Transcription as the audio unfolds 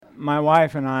My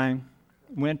wife and I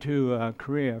went to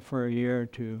Korea for a year or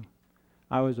two.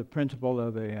 I was a principal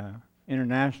of a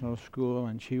international school,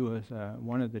 and she was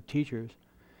one of the teachers.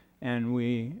 And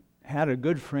we had a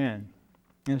good friend,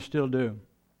 and still do.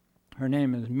 Her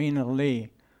name is Mina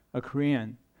Lee, a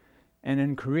Korean. And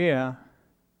in Korea,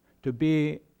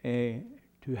 to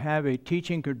have a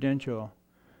teaching credential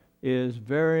is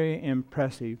very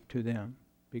impressive to them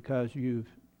because you've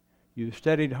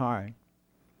studied hard.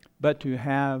 But to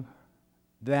have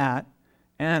that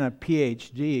and a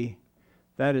PhD,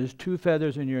 that is 2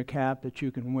 feathers in your cap that you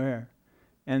can wear.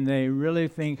 And they really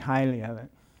think highly of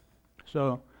it.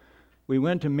 So we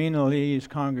went to Mina Lee's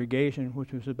congregation,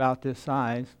 which was about this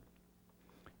size,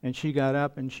 and she got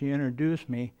up and she introduced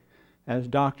me as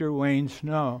Dr. Wayne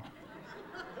Snow.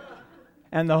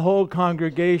 And the whole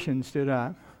congregation stood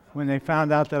up when they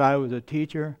found out that I was a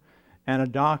teacher and a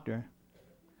doctor.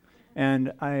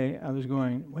 And I was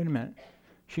going, wait a minute,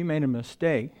 she made a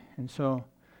mistake. And so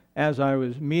as I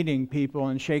was meeting people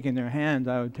and shaking their hands,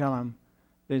 I would tell them,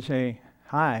 they'd say,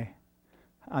 hi.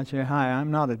 I'd say, hi, I'm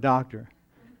not a doctor.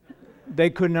 They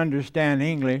couldn't understand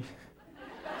English,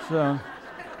 so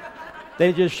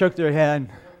they just shook their head.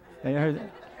 They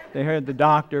heard the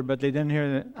doctor, but they didn't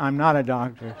hear that I'm not a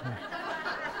doctor.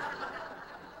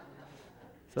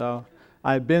 So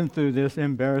I've been through this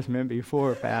embarrassment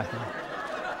before, Pastor.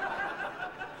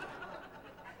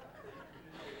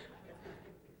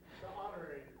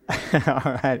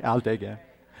 All right, I'll take it.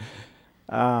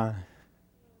 I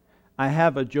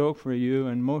have a joke for you,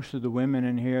 and most of the women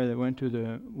in here that went to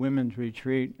the women's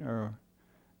retreat or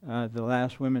the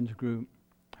last women's group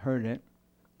heard it,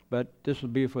 but this will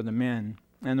be for the men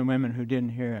and the women who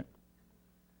didn't hear it.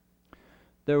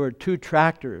 There were 2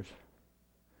 tractors,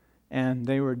 and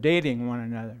they were dating one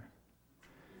another.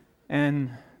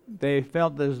 And they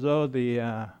felt as though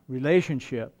the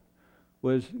relationship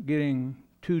was getting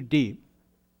too deep.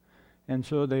 And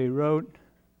so they wrote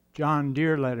John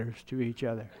Deere letters to each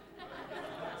other.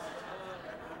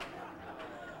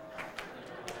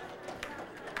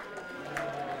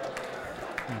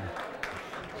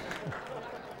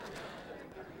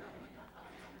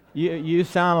 You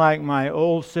sound like my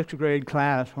old 6th grade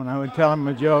class when I would tell them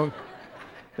a joke.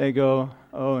 They go,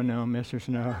 oh no, Mr.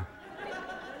 Snow.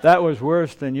 That was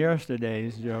worse than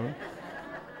yesterday's joke.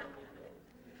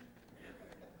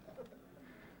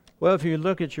 Well, if you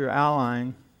look at your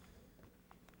outline,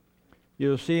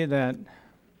 you'll see that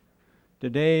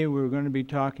today we're going to be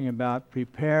talking about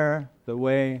prepare the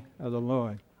way of the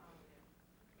Lord.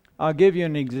 I'll give you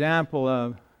an example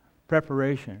of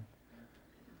preparation.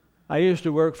 I used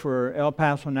to work for El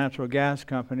Paso Natural Gas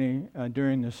Company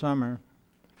during the summer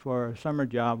for a summer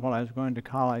job while I was going to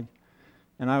college,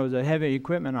 and I was a heavy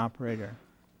equipment operator.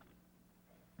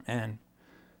 And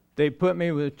they put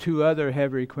me with 2 other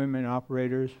heavy equipment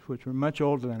operators, which were much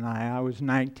older than I. I was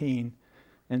 19.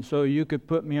 And so you could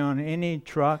put me on any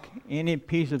truck, any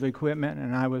piece of equipment,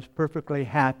 and I was perfectly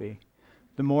happy.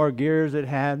 The more gears it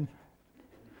had,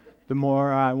 the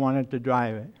more I wanted to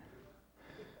drive it.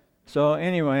 So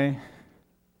anyway,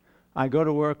 I go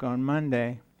to work on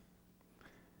Monday,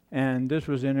 and this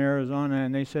was in Arizona,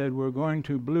 and they said, we're going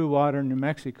to Blue Water, New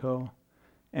Mexico,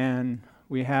 and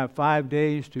we have 5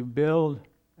 days to build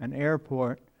an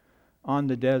airport on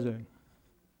the desert.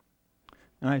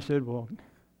 And I said, well,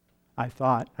 I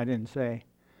didn't say,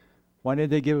 why did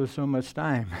they give us so much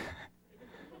time?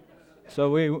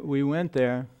 So we went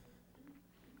there,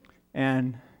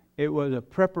 and it was a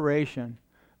preparation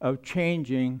of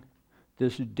changing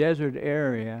this desert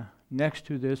area next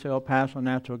to this El Paso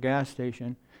natural gas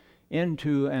station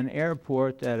into an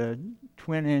airport that a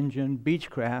twin-engine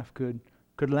Beechcraft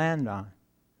could land on.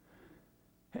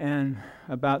 And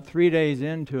about 3 days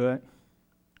into it,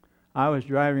 I was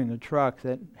driving the truck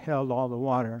that held all the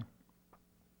water.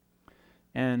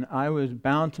 And I was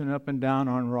bouncing up and down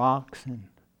on rocks and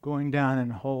going down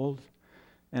in holes.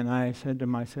 And I said to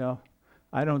myself,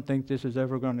 I don't think this is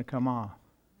ever going to come off.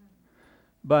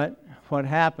 But what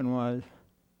happened was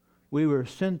we were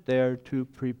sent there to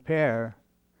prepare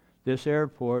this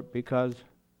airport because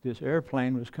this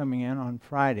airplane was coming in on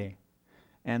Friday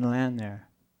and land there.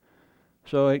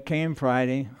 So it came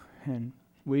Friday, and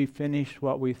we finished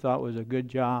what we thought was a good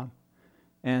job.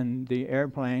 And the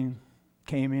airplane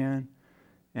came in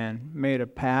and made a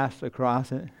pass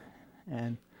across it.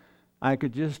 And I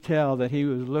could just tell that he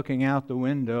was looking out the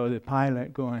window, the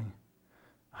pilot, going,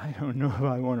 I don't know if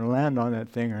I want to land on that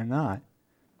thing or not.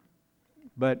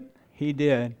 But he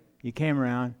did. He came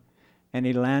around, and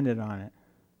he landed on it.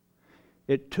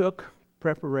 It took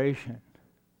preparation.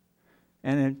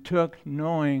 And it took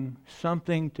knowing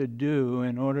something to do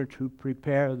in order to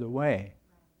prepare the way.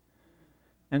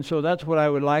 And so that's what I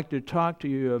would like to talk to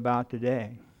you about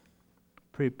today.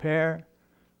 Prepare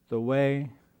the way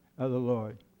of the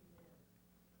Lord.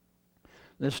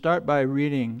 Let's start by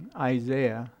reading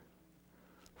Isaiah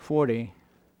 40,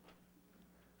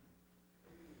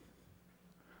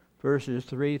 verses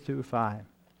 3 through 5.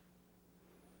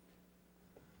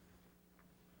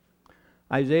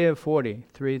 Isaiah 40,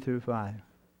 3 through 5.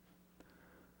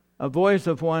 A voice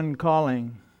of one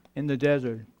calling in the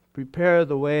desert, prepare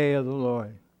the way of the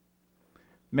Lord.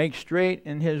 Make straight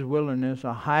in his wilderness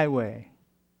a highway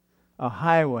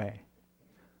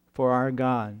for our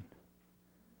God.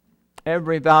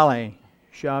 Every valley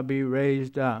shall be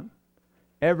raised up.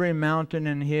 Every mountain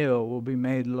and hill will be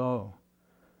made low.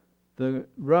 The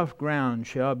rough ground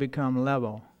shall become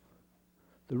level.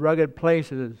 The rugged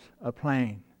places a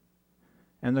plain.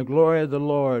 And the glory of the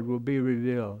Lord will be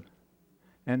revealed.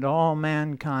 And all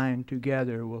mankind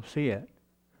together will see it.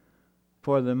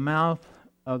 For the mouth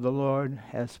of the Lord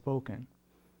has spoken.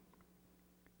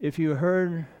 If you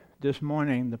heard this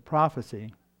morning the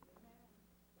prophecy,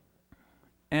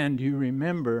 and you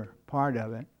remember part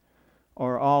of it,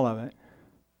 or all of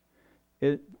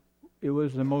it, it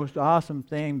was the most awesome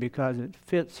thing because it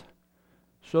fits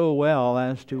so well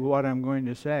as to what I'm going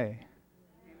to say.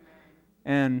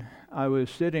 And I was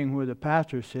sitting where the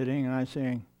pastor's sitting, and I was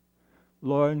saying,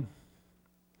 Lord,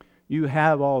 you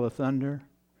have all the thunder,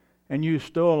 and you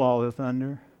stole all the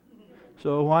thunder,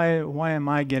 so why am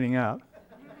I getting up?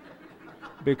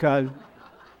 Because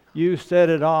you said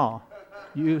it all.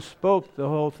 You spoke the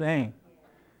whole thing.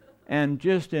 And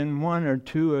just in 1 or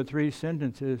 2 or 3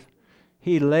 sentences,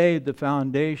 he laid the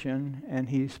foundation and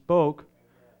he spoke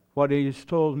what he's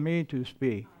told me to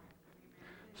speak.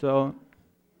 So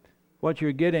what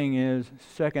you're getting is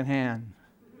secondhand.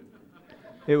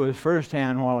 It was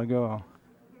firsthand a while ago.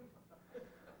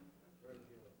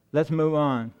 Let's move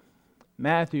on.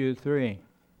 Matthew 3.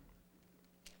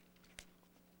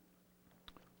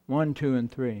 1, 2,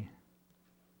 and 3.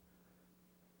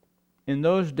 In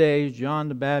those days, John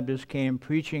the Baptist came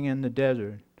preaching in the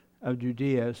desert of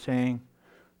Judea, saying,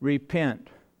 repent.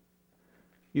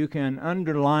 You can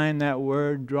underline that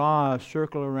word, draw a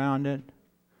circle around it,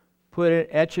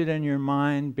 etch it in your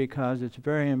mind because it's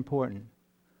very important.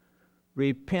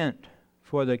 Repent,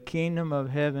 for the kingdom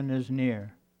of heaven is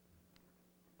near.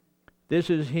 This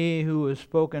is he who was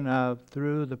spoken of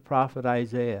through the prophet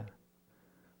Isaiah,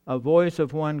 a voice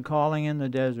of one calling in the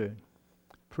desert,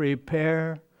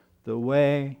 prepare the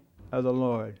way of the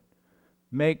Lord.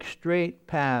 Make straight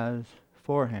paths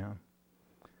for him.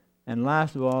 And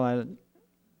last of all,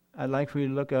 I'd like for you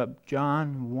to look up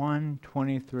John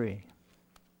 1:23.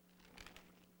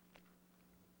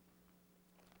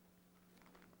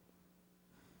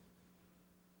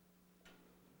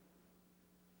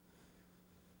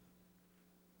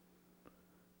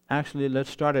 Actually, let's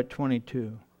start at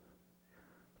 22.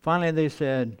 Finally they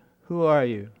said, who are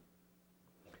you?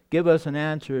 Give us an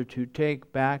answer to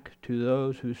take back to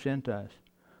those who sent us.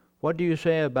 What do you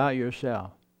say about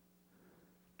yourself?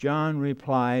 John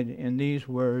replied in these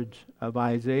words of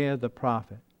Isaiah the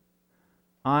prophet,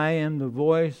 I am the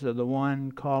voice of the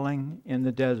one calling in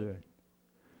the desert.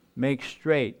 Make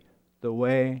straight the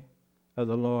way of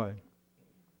the Lord.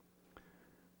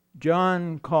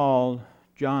 John called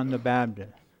John the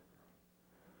Baptist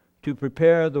to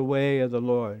prepare the way of the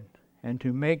Lord and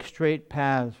to make straight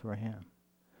paths for him.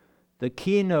 The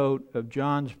keynote of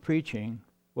John's preaching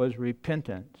was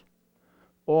repentance,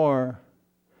 or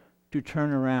to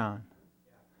turn around.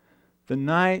 The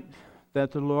night that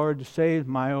the Lord saved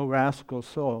my old rascal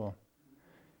soul,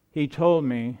 he told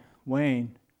me,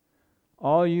 Wayne,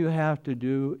 all you have to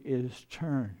do is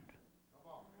turn.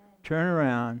 Turn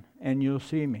around and you'll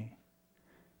see me.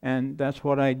 And that's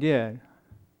what I did.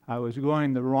 I was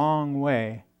going the wrong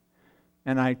way,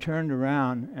 and I turned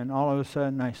around, and all of a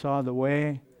sudden I saw the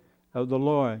way of the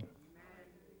Lord.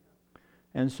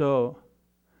 And so,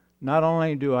 not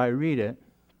only do I read it,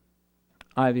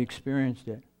 I've experienced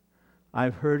it.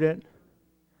 I've heard it,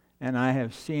 and I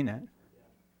have seen it.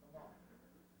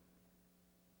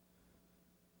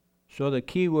 So the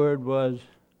key word was,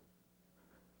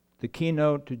 the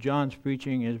keynote to John's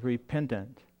preaching is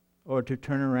repentance, or to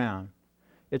turn around.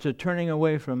 It's a turning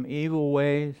away from evil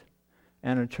ways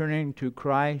and a turning to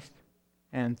Christ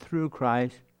and through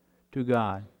Christ to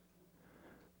God.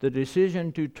 The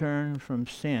decision to turn from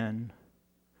sin,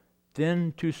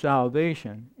 then to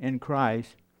salvation in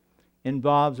Christ,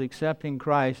 involves accepting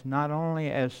Christ not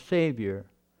only as Savior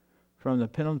from the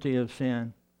penalty of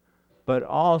sin, but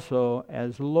also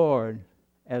as Lord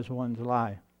as one's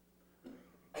life.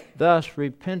 Thus,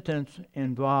 repentance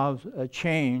involves a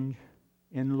change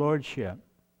in lordship.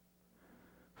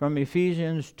 From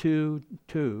Ephesians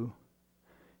 2:2,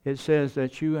 it says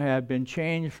that you have been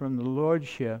changed from the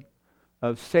lordship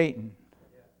of Satan,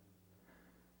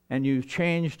 and you've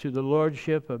changed to the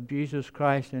lordship of Jesus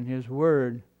Christ and His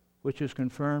Word, which is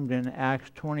confirmed in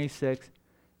Acts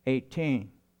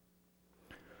 26:18.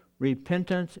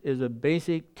 Repentance is a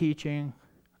basic teaching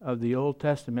of the Old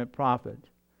Testament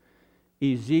prophets.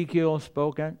 Ezekiel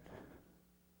spoke it,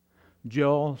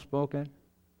 Joel spoke it,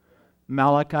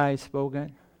 Malachi spoke it,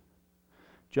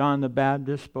 John the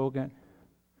Baptist spoke it,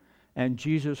 and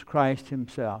Jesus Christ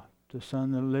Himself, the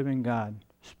Son of the living God,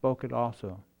 spoke it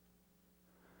also.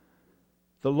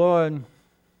 The Lord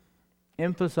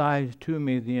emphasized to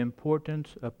me the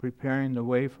importance of preparing the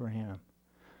way for Him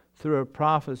through a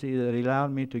prophecy that He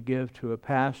allowed me to give to a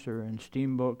pastor in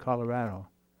Steamboat, Colorado,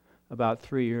 about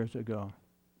 3 years ago.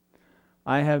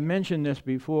 I have mentioned this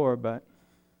before, but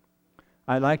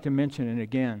I'd like to mention it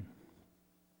again.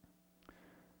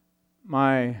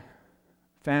 My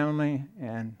family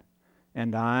and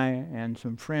I and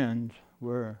some friends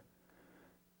were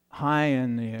high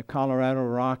in the Colorado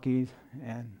Rockies,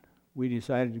 and we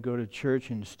decided to go to church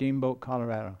in Steamboat,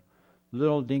 Colorado,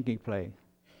 little dinky place.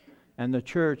 And the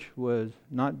church was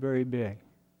not very big,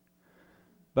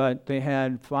 but they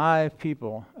had 5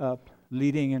 people up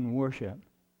leading in worship.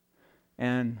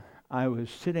 And I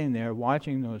was sitting there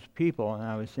watching those people, and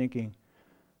I was thinking,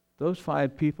 those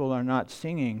 5 people are not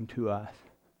singing to us.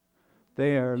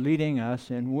 They are leading us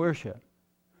in worship.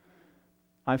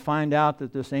 I find out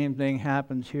that the same thing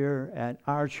happens here at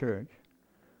our church.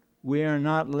 We are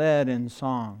not led in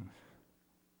songs.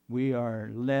 We are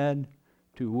led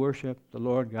to worship the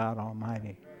Lord God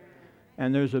Almighty.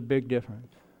 And there's a big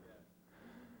difference.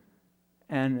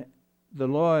 And the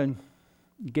Lord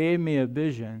gave me a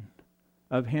vision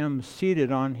of Him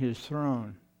seated on His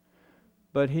throne.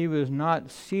 But He was not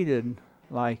seated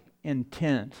like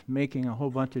intent, making a whole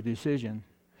bunch of decisions.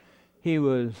 He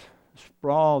was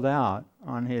sprawled out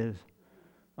on His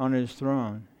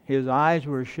throne. His eyes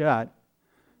were shut,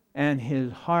 and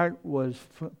His heart was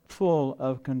full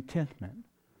of contentment.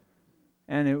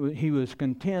 And He was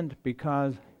content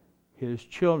because His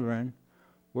children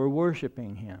were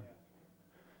worshiping Him.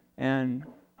 And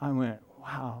I went,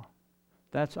 wow,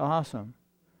 that's awesome.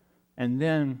 And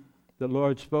then the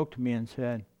Lord spoke to me and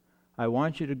said, I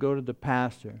want you to go to the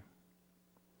pastor,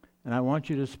 and I want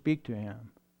you to speak to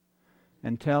him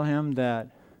and tell him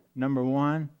that, number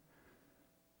one,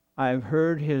 I've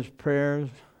heard his prayers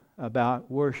about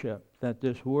worship, that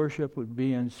this worship would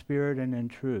be in spirit and in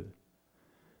truth.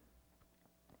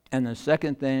 And the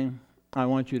second thing I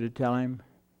want you to tell him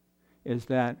is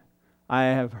that I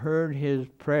have heard his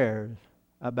prayers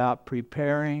about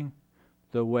preparing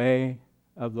the way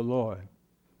of the Lord.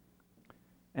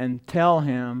 And tell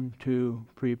him to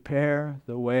prepare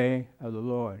the way of the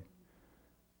Lord.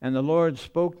 And the Lord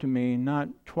spoke to me not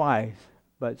twice,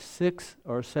 but 6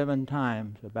 or 7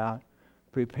 times about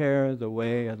prepare the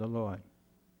way of the Lord.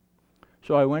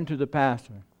 So I went to the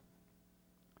pastor,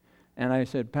 and I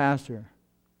said, Pastor,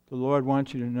 the Lord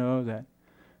wants you to know that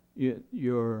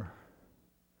your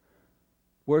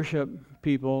worship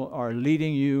people are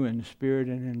leading you in spirit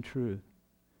and in truth,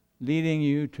 leading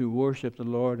you to worship the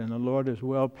Lord, and the Lord is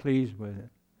well pleased with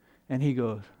it. And he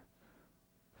goes,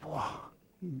 wow.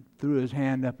 He threw his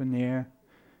hand up in the air,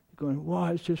 going,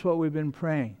 wow, it's just what we've been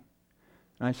praying.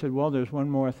 And I said, well, there's one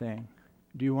more thing.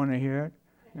 Do you want to hear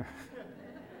it?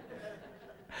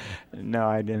 No,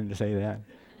 I didn't say that.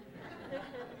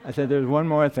 I said, there's one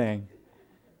more thing.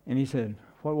 And he said,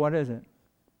 what is it?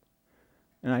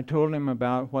 And I told him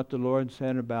about what the Lord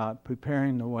said about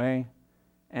preparing the way.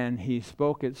 And he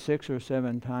spoke it 6 or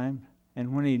 7 times.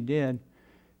 And when he did,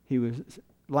 he was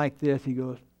like this. He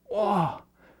goes, oh,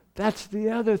 that's the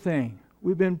other thing.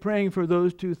 We've been praying for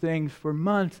those 2 things for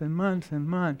months and months and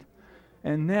months.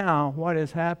 And now what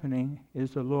is happening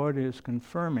is the Lord is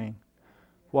confirming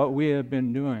what we have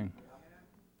been doing.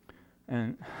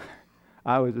 And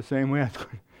I was the same way. I thought,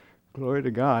 glory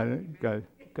to God.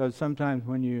 Because sometimes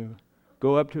when you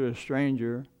go up to a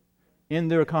stranger in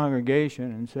their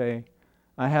congregation and say,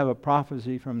 I have a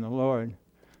prophecy from the Lord,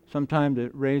 sometimes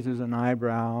it raises an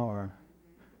eyebrow or,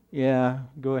 yeah,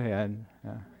 go ahead,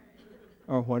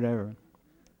 or whatever.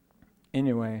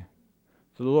 Anyway,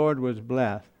 the Lord was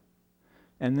blessed.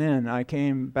 And then I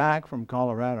came back from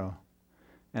Colorado,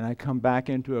 and I come back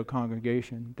into a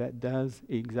congregation that does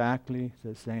exactly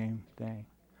the same thing.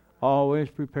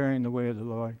 Always preparing the way of the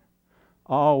Lord.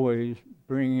 Always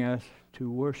bringing us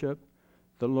to worship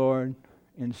the Lord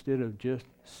instead of just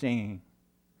singing.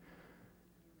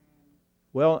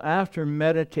 Well, after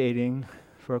meditating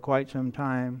for quite some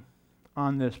time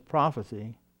on this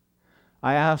prophecy,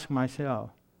 I ask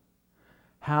myself,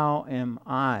 how am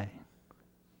I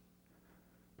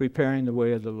preparing the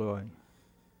way of the Lord?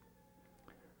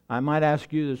 I might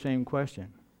ask you the same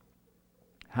question.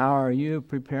 How are you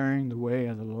preparing the way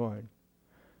of the Lord?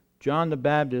 John the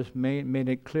Baptist made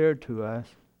it clear to us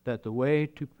that the way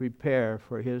to prepare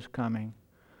for his coming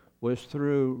was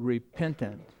through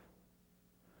repentance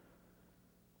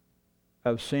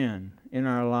of sin in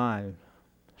our lives.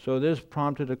 So this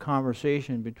prompted a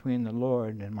conversation between the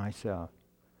Lord and myself.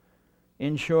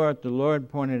 In short, the Lord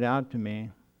pointed out to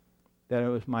me that it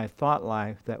was my thought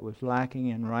life that was lacking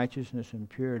in righteousness and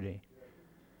purity.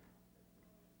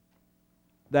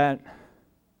 That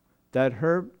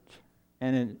hurts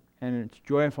and it's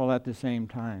joyful at the same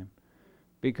time.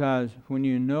 Because when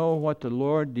you know what the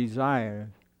Lord desires,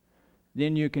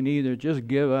 then you can either just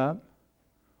give up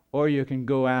or you can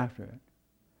go after it.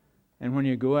 And when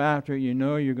you go after it, you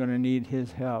know you're going to need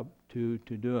His help to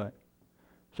do it.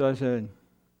 So I said,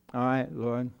 all right,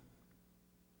 Lord,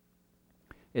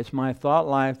 it's my thought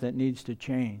life that needs to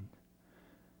change.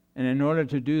 And in order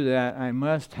to do that, I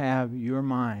must have your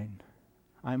mind.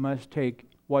 I must take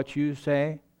what you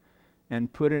say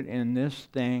and put it in this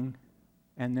thing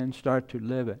and then start to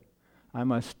live it. I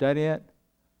must study it,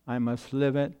 I must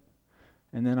live it,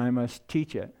 and then I must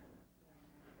teach it.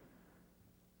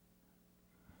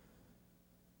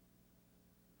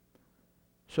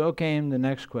 So came the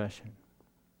next question.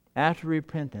 After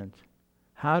repentance,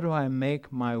 how do I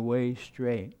make my way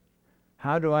straight?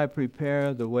 How do I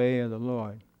prepare the way of the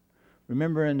Lord?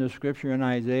 Remember in the scripture in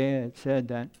Isaiah, it said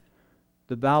that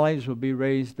the valleys will be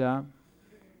raised up.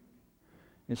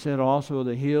 It said also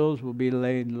the hills will be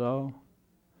laid low.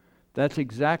 That's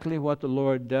exactly what the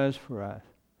Lord does for us.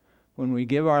 When we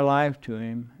give our life to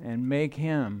Him and make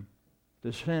Him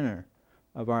the center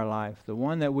of our life, the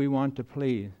one that we want to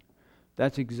please,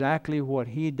 that's exactly what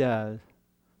He does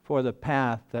for the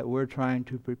path that we're trying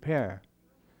to prepare.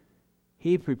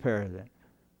 He prepares it.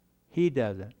 He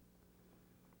does it.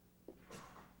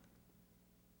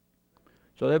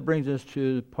 So that brings us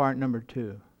to part number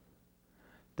 2,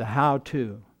 the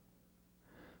how-to.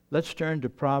 Let's turn to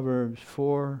Proverbs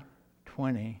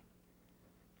 4:20,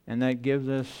 and that gives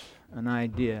us an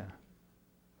idea.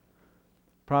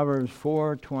 Proverbs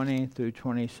 4:20 through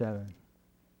 27.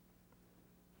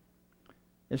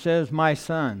 It says, "My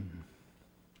son,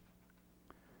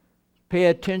 pay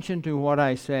attention to what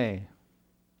I say.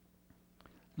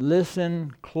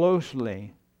 Listen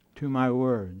closely to my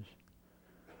words.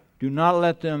 Do not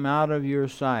let them out of your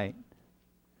sight.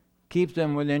 Keep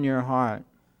them within your heart,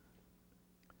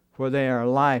 for they are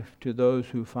life to those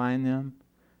who find them,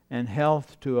 and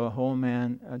health to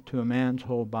a man's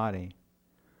whole body.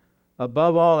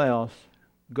 Above all else,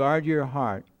 guard your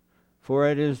heart, for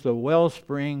it is the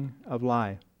wellspring of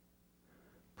life.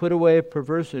 Put away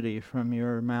perversity from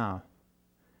your mouth.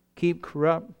 Keep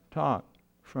corrupt talk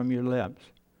from your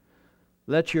lips.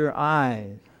 Let your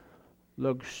eyes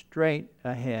look straight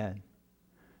ahead.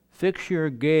 Fix your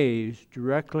gaze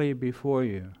directly before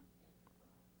you.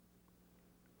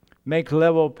 Make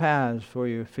level paths for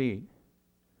your feet.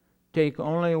 Take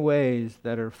only ways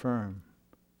that are firm.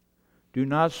 Do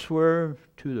not swerve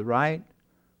to the right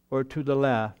or to the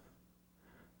left,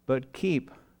 but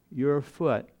keep your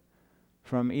foot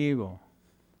from evil."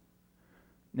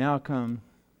 Now turn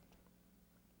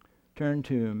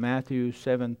to Matthew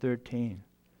 7:13.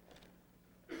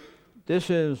 This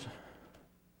is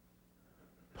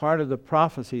part of the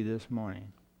prophecy this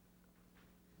morning.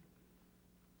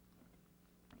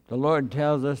 The Lord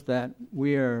tells us that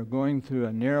we are going through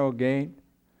a narrow gate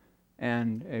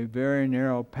and a very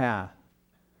narrow path.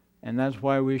 And that's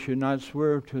why we should not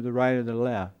swerve to the right or the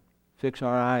left. Fix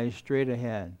our eyes straight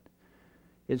ahead.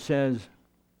 It says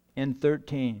in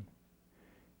 13,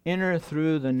 "Enter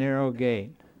through the narrow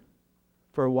gate,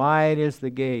 for wide is the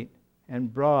gate,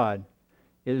 and broad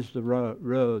is the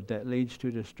road that leads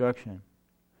to destruction,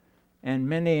 and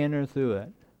many enter through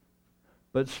it.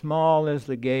 But small is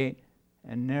the gate,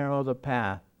 and narrow the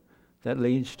path that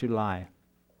leads to life,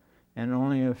 and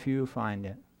only a few find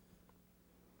it."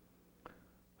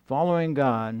 Following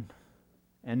God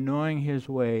and knowing His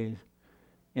ways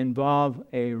involve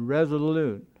a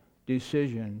resolute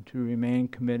decision to remain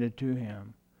committed to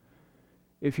Him.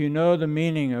 If you know the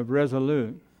meaning of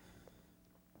resolute,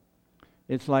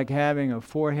 it's like having a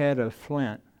forehead of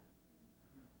flint,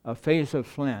 a face of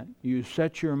flint. You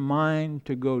set your mind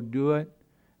to go do it,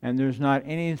 and there's not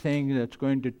anything that's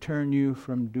going to turn you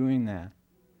from doing that.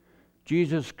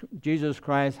 Jesus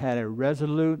Christ had a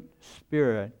resolute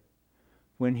spirit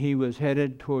when He was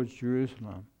headed towards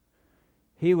Jerusalem.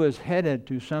 He was headed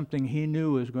to something He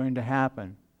knew was going to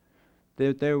happen.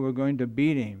 that they were going to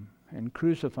beat him and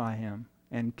crucify him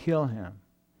and kill him.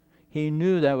 He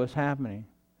knew that was happening.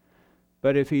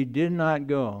 But if he did not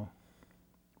go,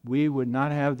 we would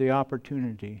not have the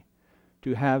opportunity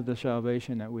to have the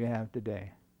salvation that we have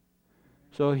today.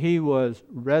 So he was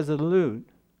resolute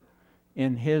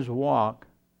in his walk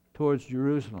towards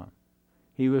Jerusalem.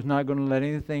 He was not going to let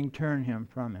anything turn him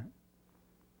from it.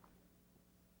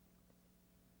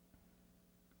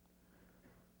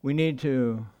 We need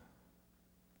to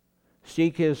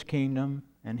seek his kingdom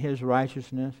and his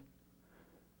righteousness,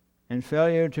 and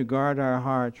failure to guard our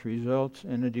hearts results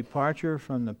in a departure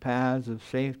from the paths of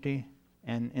safety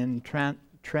and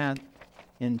entrapment.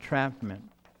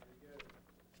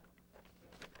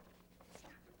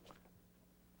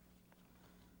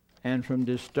 And from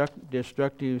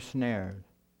destructive snares.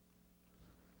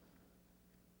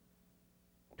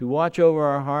 To watch over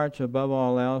our hearts above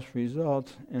all else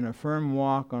results in a firm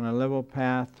walk on a level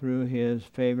path through his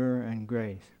favor and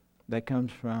grace. That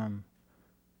comes from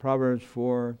Proverbs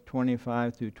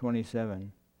 4:25 through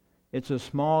 27. It's a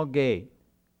small gate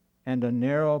and a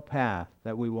narrow path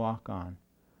that we walk on.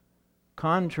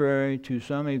 Contrary to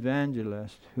some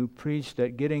evangelists who preach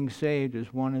that getting saved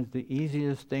is one of the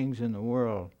easiest things in the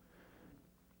world,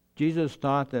 Jesus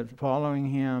taught that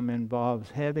following him involves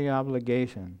heavy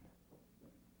obligation.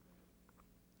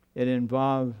 It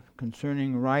involves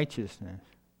concerning righteousness.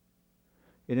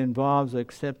 It involves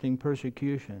accepting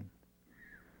persecution,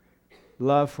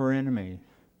 love for enemies,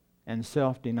 and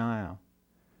self-denial.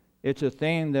 It's a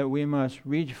thing that we must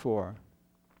reach for.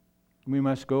 We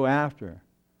must go after.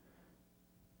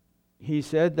 He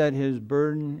said that his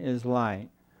burden is light,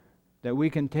 that we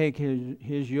can take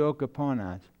his yoke upon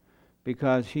us,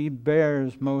 because he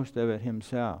bears most of it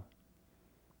himself.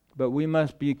 But we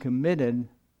must be committed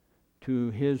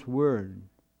to his word.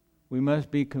 We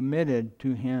must be committed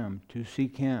to him, to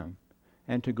seek him,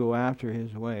 and to go after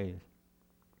his ways.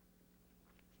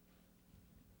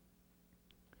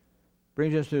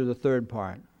 Brings us to the third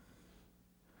part.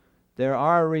 There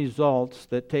are results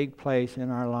that take place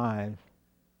in our lives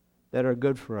that are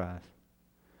good for us,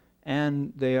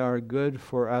 and they are good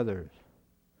for others.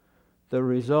 The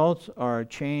results are a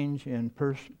change in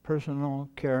personal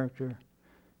character,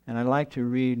 and I'd like to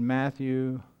read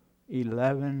Matthew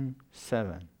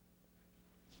 11:7.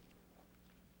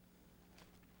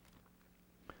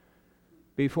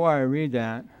 Before I read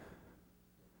that,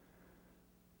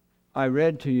 I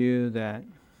read to you that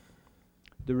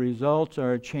the results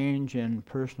are a change in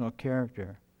personal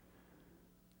character.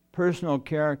 Personal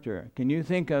character. Can you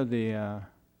think of the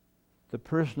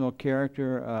personal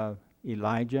character of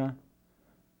Elijah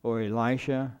or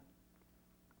Elisha?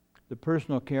 The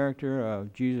personal character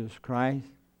of Jesus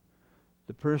Christ?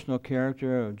 The personal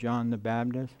character of John the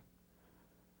Baptist?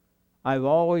 I've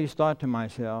always thought to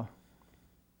myself,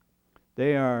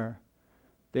 they are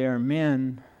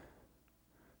men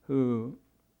who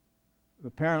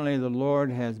apparently the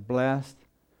Lord has blessed,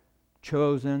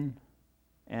 chosen,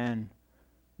 and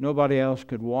nobody else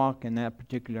could walk in that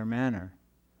particular manner.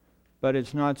 But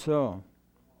it's not so.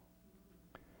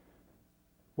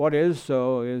 What is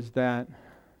so is that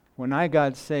when I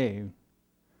got saved,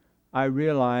 I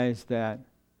realized that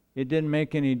it didn't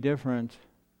make any difference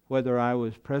whether I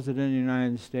was President of the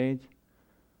United States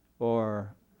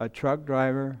or a truck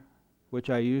driver, which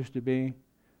I used to be,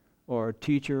 or a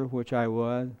teacher, which I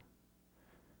was.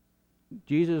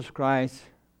 Jesus Christ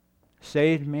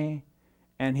saved me,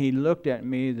 and he looked at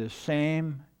me the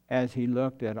same as he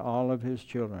looked at all of his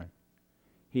children.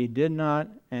 He did not,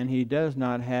 and he does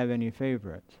not have any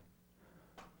favorites.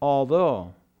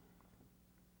 Although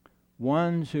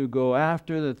ones who go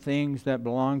after the things that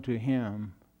belong to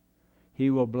him, he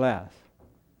will bless.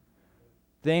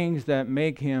 Things that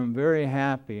make him very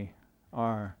happy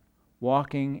are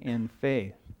walking in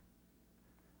faith.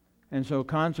 And so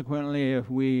consequently, if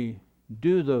we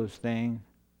do those things,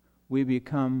 we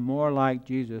become more like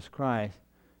Jesus Christ,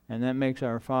 and that makes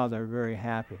our Father very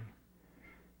happy.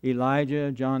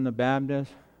 Elijah, John the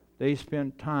Baptist, they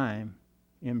spent time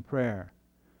in prayer.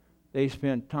 They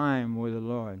spent time with the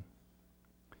Lord.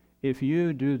 If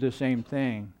you do the same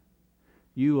thing,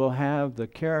 you will have the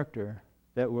character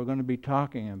that we're going to be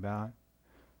talking about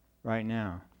right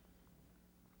now.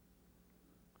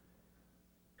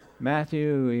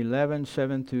 Matthew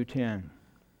 11:7 through 10.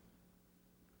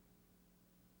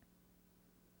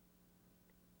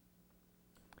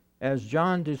 As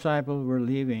John's disciples were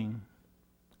leaving,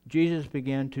 Jesus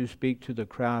began to speak to the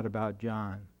crowd about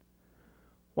John.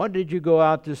 What did you go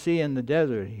out to see in the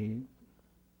desert?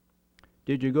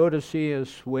 Did you go to see a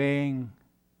swaying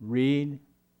reed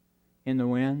in the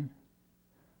wind?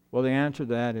 Well, the answer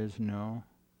to that is no.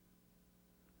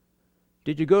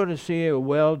 Did you go to see a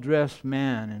well-dressed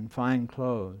man in fine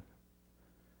clothes?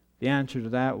 The answer to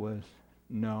that was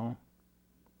no.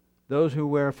 Those who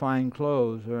wear fine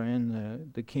clothes are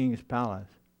in the king's palace.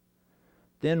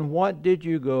 Then what did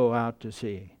you go out to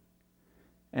see?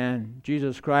 And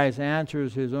Jesus Christ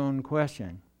answers his own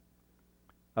question.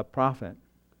 A prophet.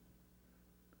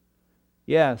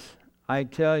 Yes, I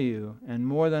tell you, and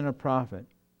more than a prophet,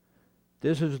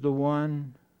 this is the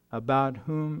one about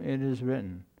whom it is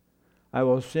written, I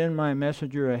will send my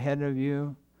messenger ahead of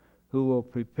you, who will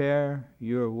prepare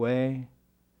your way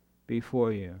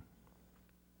before you.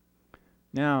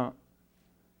 Now,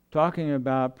 talking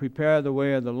about prepare the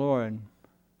way of the Lord,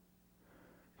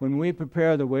 when we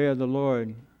prepare the way of the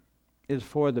Lord, it's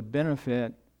for the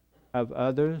benefit of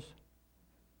others,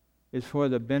 it's for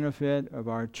the benefit of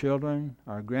our children,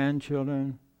 our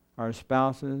grandchildren, our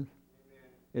spouses.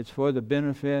 It's for the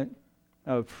benefit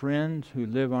of friends who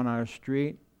live on our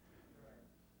street.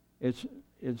 It's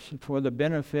for the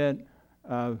benefit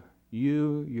of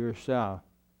you yourself,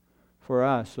 for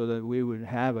us, so that we would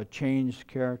have a changed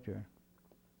character.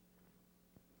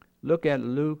 Look at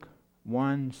Luke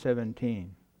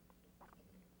 1:17.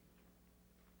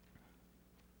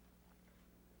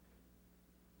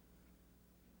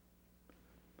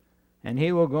 And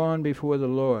he will go on before the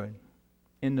Lord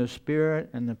in the spirit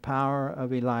and the power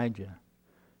of Elijah,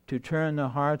 to turn the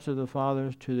hearts of the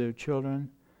fathers to their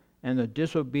children, and the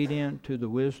disobedient to the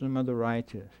wisdom of the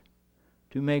righteous,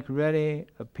 to make ready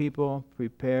a people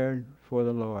prepared for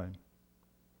the Lord.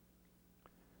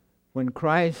 When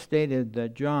Christ stated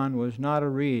that John was not a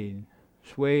reed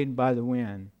swayed by the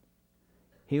wind,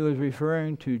 he was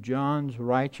referring to John's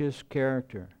righteous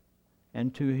character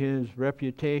and to his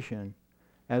reputation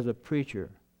as a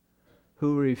preacher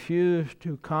who refused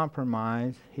to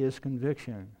compromise his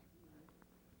conviction.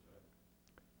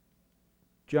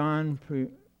 John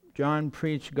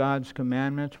preached God's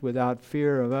commandments without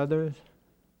fear of others,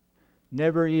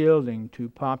 never yielding to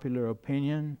popular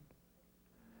opinion.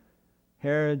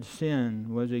 Herod's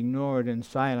sin was ignored and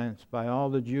silenced by all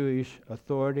the Jewish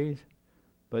authorities,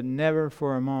 but never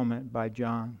for a moment by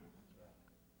John.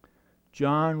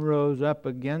 John rose up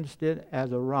against it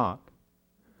as a rock,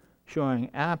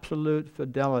 showing absolute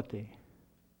fidelity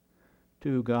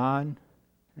to God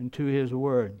and to His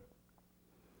Word.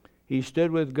 He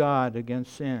stood with God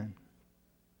against sin,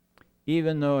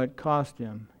 even though it cost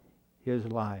him his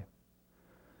life.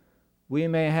 We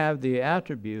may have the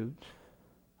attributes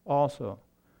also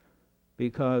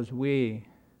because we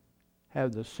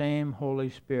have the same Holy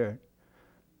Spirit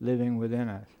living within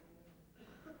us.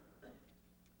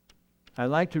 I'd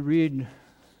like to read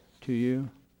to you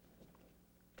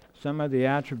some of the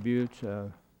attributes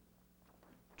of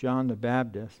John the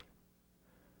Baptist.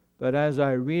 But as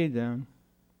I read them,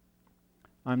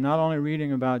 I'm not only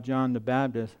reading about John the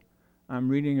Baptist, I'm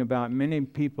reading about many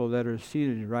people that are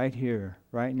seated right here,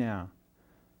 right now,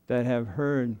 that have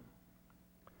heard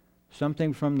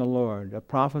something from the Lord, a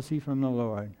prophecy from the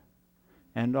Lord,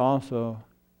 and also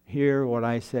hear what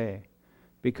I say,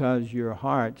 because your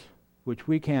hearts, which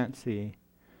we can't see,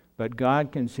 but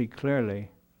God can see clearly,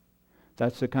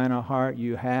 that's the kind of heart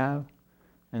you have,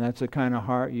 and that's the kind of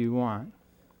heart you want.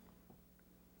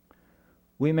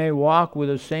 We may walk with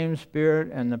the same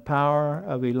spirit and the power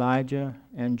of Elijah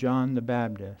and John the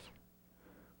Baptist.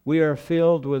 We are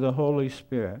filled with the Holy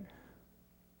Spirit,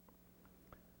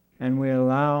 and we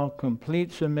allow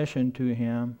complete submission to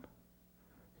Him.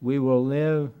 We will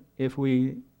live, if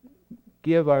we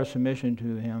give our submission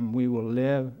to Him, we will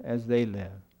live as they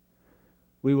live.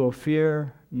 We will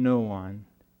fear no one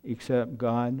except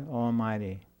God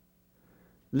Almighty,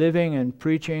 living and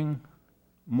preaching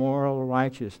moral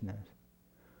righteousness.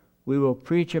 We will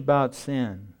preach about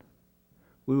sin.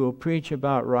 We will preach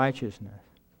about righteousness.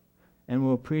 And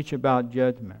we'll preach about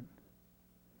judgment.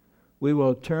 We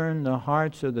will turn the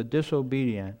hearts of the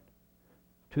disobedient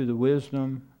to the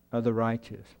wisdom of the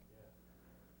righteous.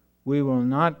 We will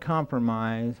not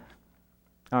compromise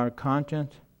our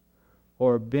conscience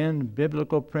or bend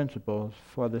biblical principles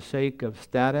for the sake of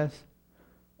status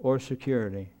or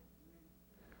security.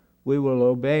 We will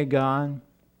obey God,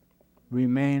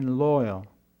 remain loyal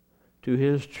to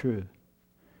His truth.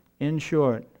 In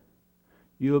short,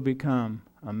 you will become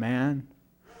a man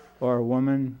or a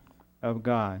woman of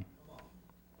God.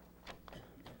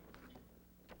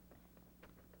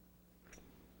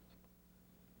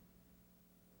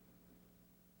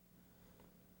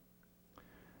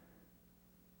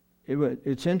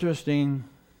 It's interesting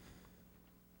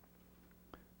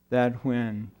that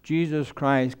when Jesus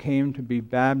Christ came to be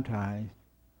baptized,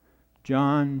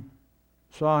 John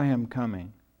saw Him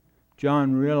coming.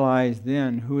 John realized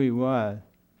then who He was,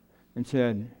 and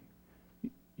said,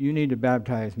 "You need to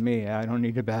baptize me. I don't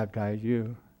need to baptize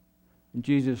you." And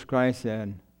Jesus Christ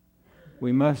said,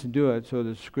 "We must do it so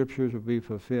the scriptures will be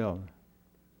fulfilled."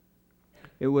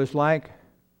 It was like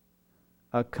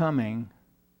a coming,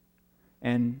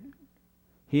 and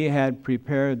he had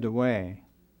prepared the way.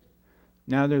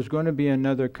 Now there's going to be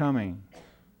another coming,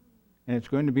 and it's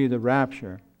going to be the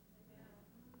rapture.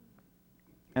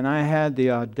 And I had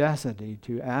the audacity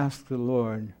to ask the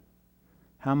Lord,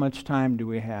 "How much time do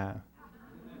we have?"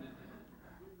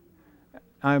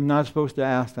 I'm not supposed to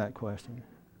ask that question.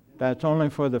 That's only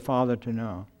for the Father to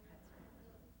know.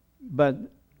 But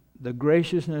the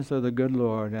graciousness of the good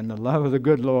Lord and the love of the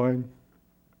good Lord,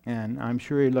 and I'm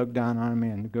sure he looked down on me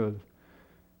and goes,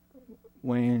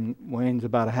 Wayne's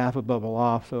about a half a bubble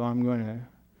off, so I'm going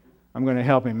to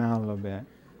help him out a little bit.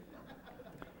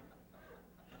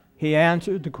 He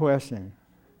answered the question,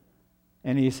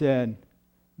 and he said,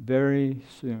 "Very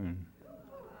soon."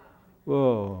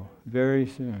 Whoa, very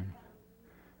soon.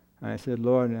 I said,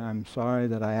 "Lord, I'm sorry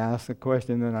that I asked a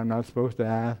question that I'm not supposed to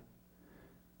ask,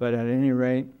 but at any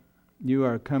rate, you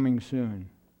are coming soon."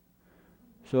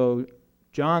 So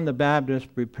John the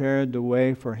Baptist prepared the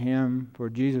way for him, for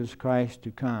Jesus Christ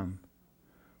to come.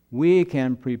 We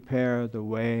can prepare the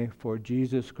way for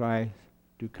Jesus Christ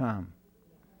to come.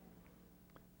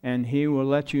 And he will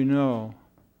let you know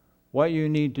what you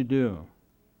need to do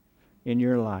in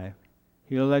your life.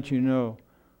 He'll let you know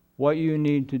what you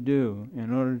need to do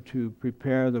in order to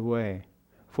prepare the way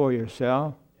for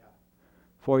yourself,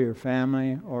 for your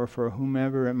family, or for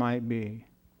whomever it might be.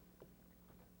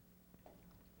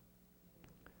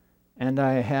 And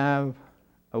I have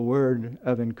a word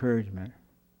of encouragement.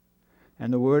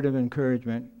 And the word of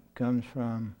encouragement comes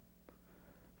from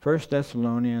 1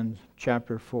 Thessalonians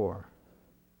chapter 4.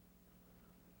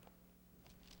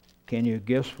 Can you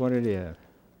guess what it is?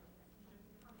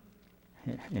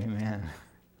 Amen.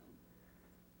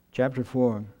 Chapter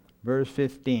 4, verse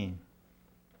 15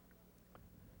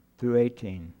 through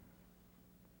 18.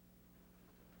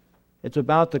 It's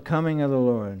about the coming of the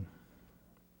Lord.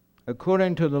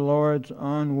 According to the Lord's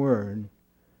own word,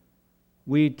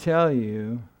 we tell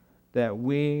you that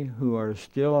we who are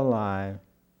still alive,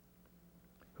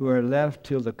 who are left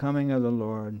till the coming of the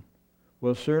Lord,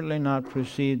 will certainly not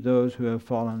precede those who have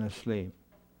fallen asleep.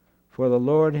 For the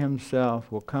Lord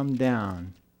himself will come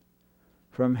down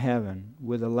from heaven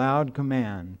with a loud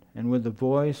command, and with the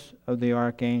voice of the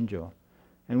archangel,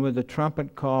 and with the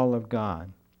trumpet call of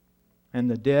God. And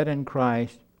the dead in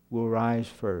Christ will rise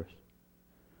first.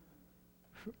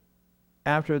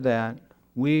 After that,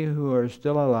 we who are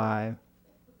still alive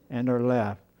and are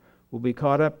left will be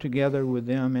caught up together with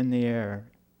them in the air,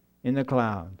 in the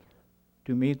clouds,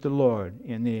 to meet the Lord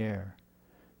in the air.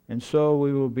 And so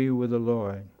we will be with the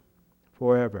Lord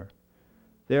forever.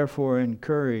 Therefore,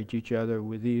 encourage each other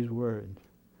with these words.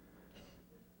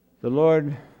 The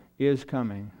Lord is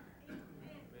coming.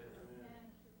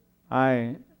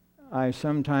 I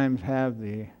sometimes have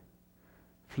the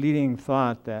fleeting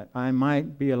thought that I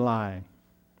might be alive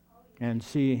and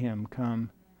see him come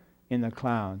in the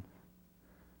clouds.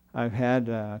 I've had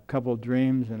a couple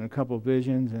dreams and a couple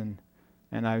visions,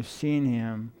 and I've seen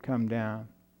him come down.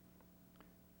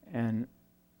 And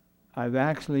I've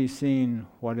actually seen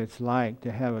what it's like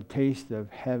to have a taste of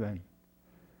heaven.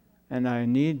 And I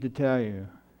need to tell you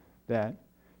that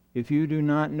if you do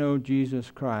not know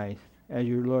Jesus Christ as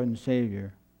your Lord and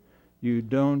Savior, you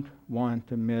don't want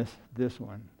to miss this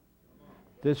one.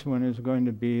 This one is going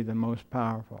to be the most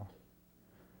powerful.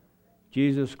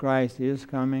 Jesus Christ is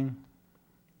coming,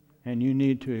 and you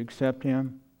need to accept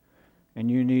him,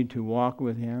 and you need to walk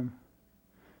with him.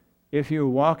 If you're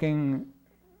walking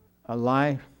a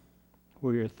life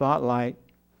where your thought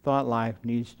life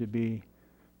needs to be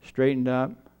straightened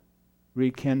up,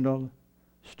 rekindled,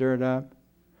 stirred up,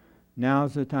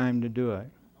 now's the time to do it.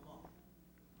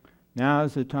 Now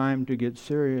is the time to get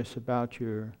serious about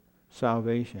your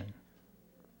salvation.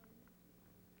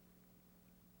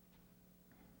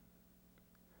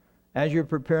 As you're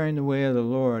preparing the way of the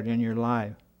Lord in your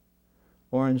life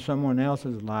or in someone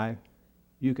else's life,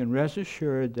 you can rest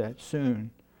assured that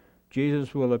soon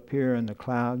Jesus will appear in the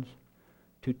clouds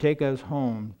to take us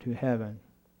home to heaven.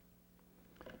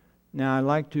 Now I'd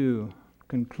like to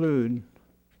conclude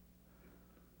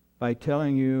by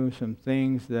telling you some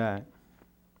things that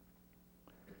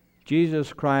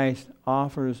Jesus Christ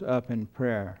offers up in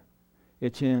prayer.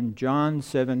 It's in John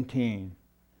 17,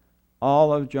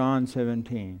 all of John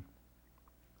 17.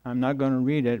 I'm not going to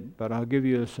read it, but I'll give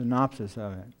you a synopsis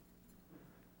of it.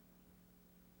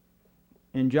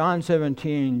 In John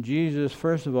 17, Jesus,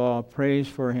 first of all, prays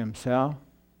for himself.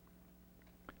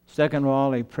 Second of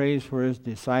all, he prays for his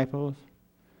disciples.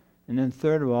 And then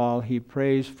third of all, he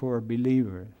prays for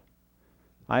believers.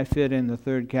 I fit in the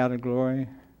third category,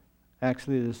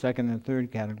 actually the second and third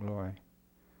category.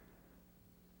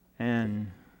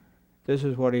 And this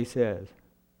is what he says.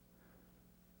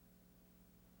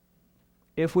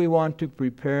 If we want to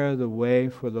prepare the way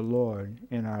for the Lord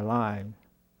in our lives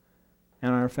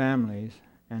and our families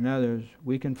and others,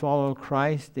 we can follow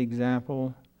Christ's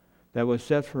example that was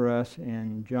set for us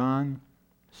in John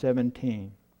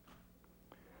 17.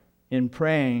 In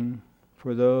praying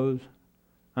for those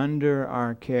under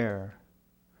our care,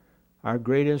 our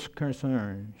greatest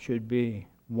concern should be,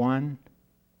 1,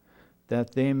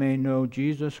 that they may know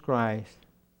Jesus Christ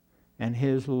and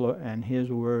His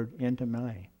Word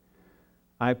intimately.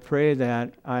 I have prayed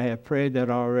that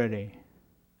already.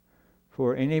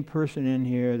 For any person in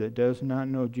here that does not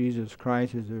know Jesus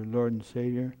Christ as their Lord and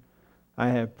Savior, I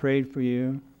have prayed for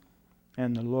you,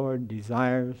 and the Lord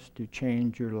desires to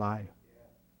change your life.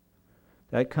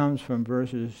 That comes from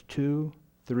verses 2,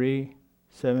 3,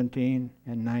 17,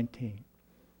 and 19.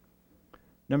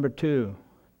 Number 2,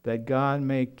 that God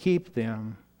may keep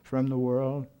them from the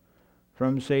world,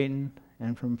 from Satan,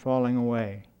 and from falling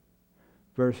away.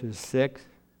 Verses 6,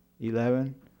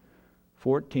 11,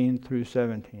 14 through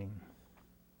 17.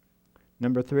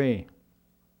 Number 3,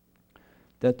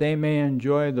 that they may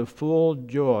enjoy the full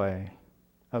joy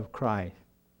of Christ.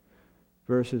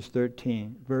 Verse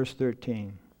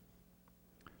 13.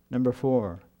 Number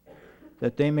 4,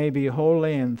 that they may be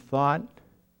holy in thought,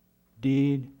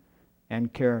 deed,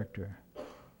 and character.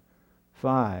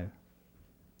 5,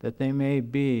 that they may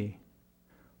be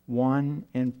one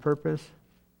in purpose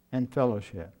and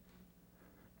fellowship,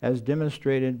 as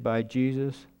demonstrated by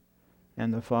Jesus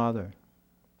and the Father.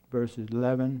 Verses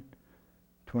 11,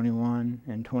 21,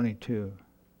 and 22.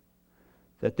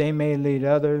 That they may lead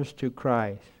others to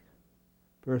Christ.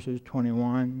 Verses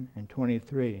 21 and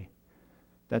 23.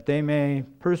 That they may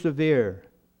persevere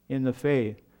in the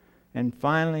faith and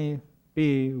finally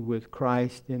be with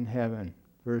Christ in heaven.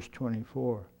 Verse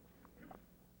 24.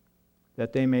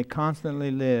 That they may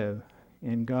constantly live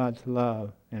in God's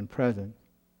love and presence.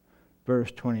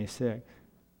 Verse 26.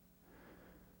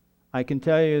 I can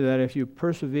tell you that if you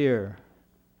persevere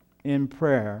in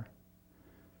prayer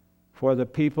for the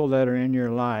people that are in your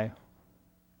life,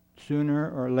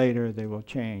 sooner or later they will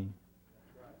change.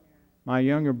 My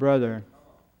younger brother,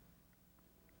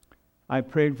 I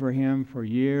prayed for him for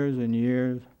years and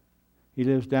years. He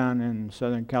lives down in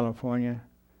Southern California.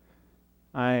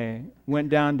 I went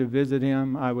down to visit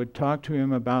him. I would talk to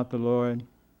him about the Lord,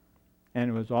 and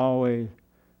it was always,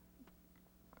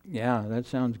 yeah, that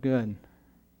sounds good.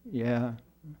 Yeah,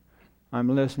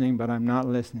 I'm listening, but I'm not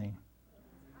listening.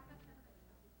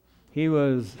 He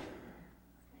was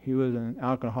an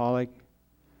alcoholic,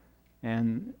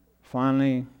 and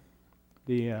finally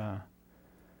the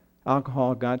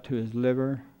alcohol got to his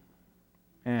liver,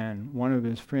 and one of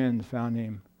his friends found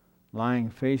him lying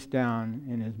face down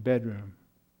in his bedroom.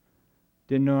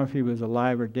 Didn't know if he was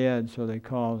alive or dead, so they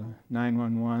called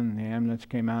 911, and the ambulance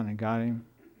came out and got him.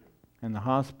 And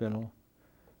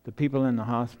the people in the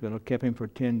hospital kept him for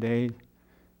 10 days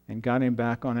and got him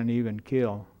back on an even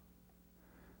keel.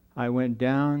 I went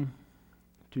down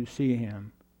to see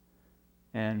him,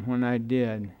 and when I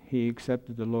did, he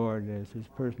accepted the Lord as his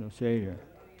personal Savior.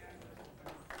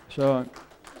 So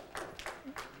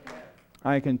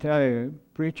I can tell you,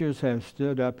 preachers have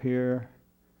stood up here,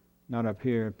 not up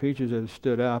here, preachers have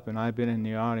stood up, and I've been in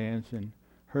the audience and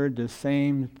heard the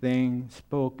same thing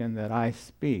spoken that I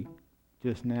speak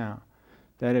just now.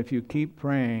 That if you keep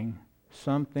praying,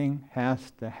 something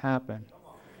has to happen.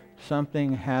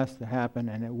 Something has to happen,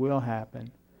 and it will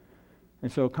happen.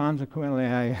 And so consequently,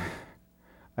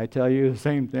 I tell you the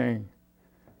same thing.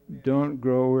 Don't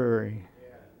grow weary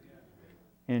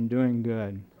in doing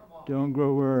good. Don't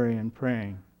grow weary in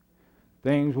praying.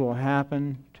 Things will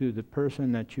happen to the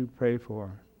person that you pray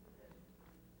for.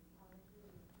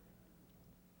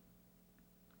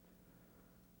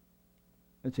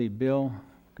 Let's see, Bill,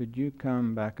 could you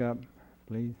come back up,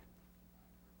 please?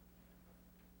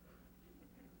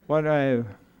 What I've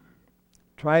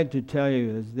tried to tell you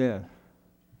is this,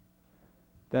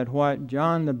 that what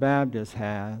John the Baptist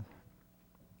has,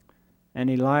 and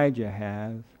Elijah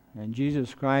has, and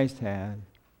Jesus Christ has,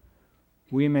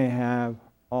 we may have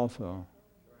also.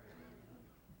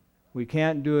 We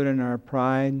can't do it in our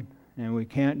pride, and we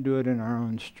can't do it in our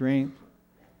own strength,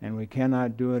 and we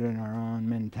cannot do it in our own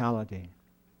mentality.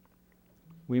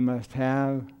 We must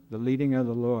have the leading of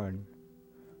the Lord.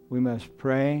 We must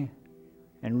pray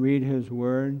and read His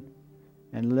Word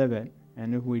and live it.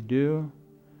 And if we do,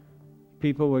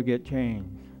 people will get changed.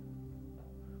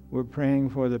 We're praying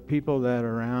for the people that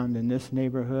are around in this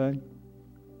neighborhood.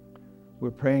 We're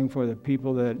praying for the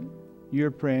people that you're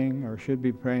praying or should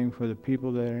be praying for, the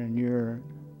people that are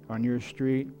on your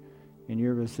street, in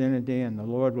your vicinity, and the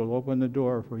Lord will open the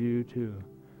door for you to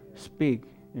speak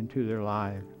into their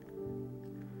lives.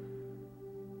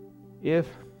 If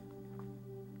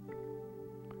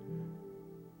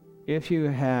you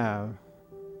have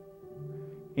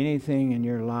anything in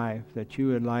your life that you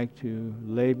would like to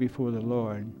lay before the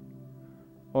Lord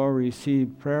or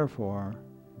receive prayer for,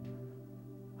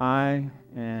 I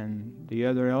and the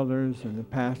other elders and the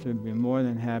pastor would be more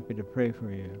than happy to pray for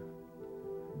you.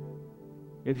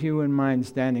 If you wouldn't mind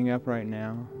standing up right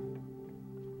now.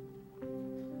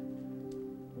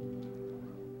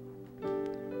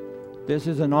 This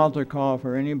is an altar call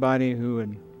for anybody who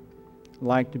would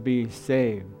like to be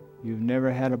saved. You've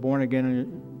never had a born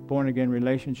again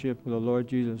relationship with the Lord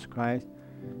Jesus Christ,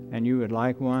 and you would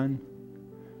like one.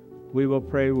 We will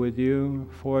pray with you,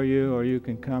 for you, or you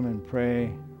can come and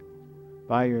pray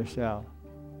by yourself.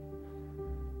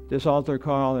 This altar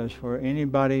call is for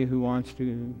anybody who wants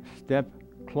to step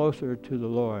closer to the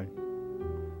Lord,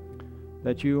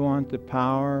 that you want the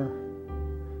power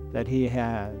that He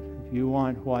has. If you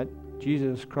want what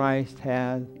Jesus Christ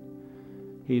has,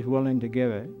 He's willing to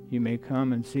give it. You may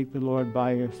come and seek the Lord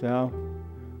by yourself,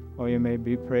 or you may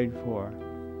be prayed for.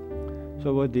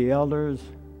 So would the elders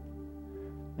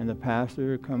and the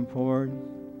pastor come forward?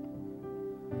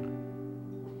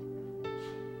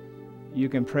 You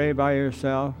can pray by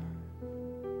yourself.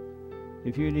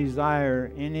 If you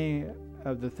desire any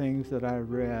of the things that I've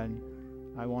read,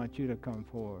 I want you to come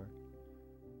forward.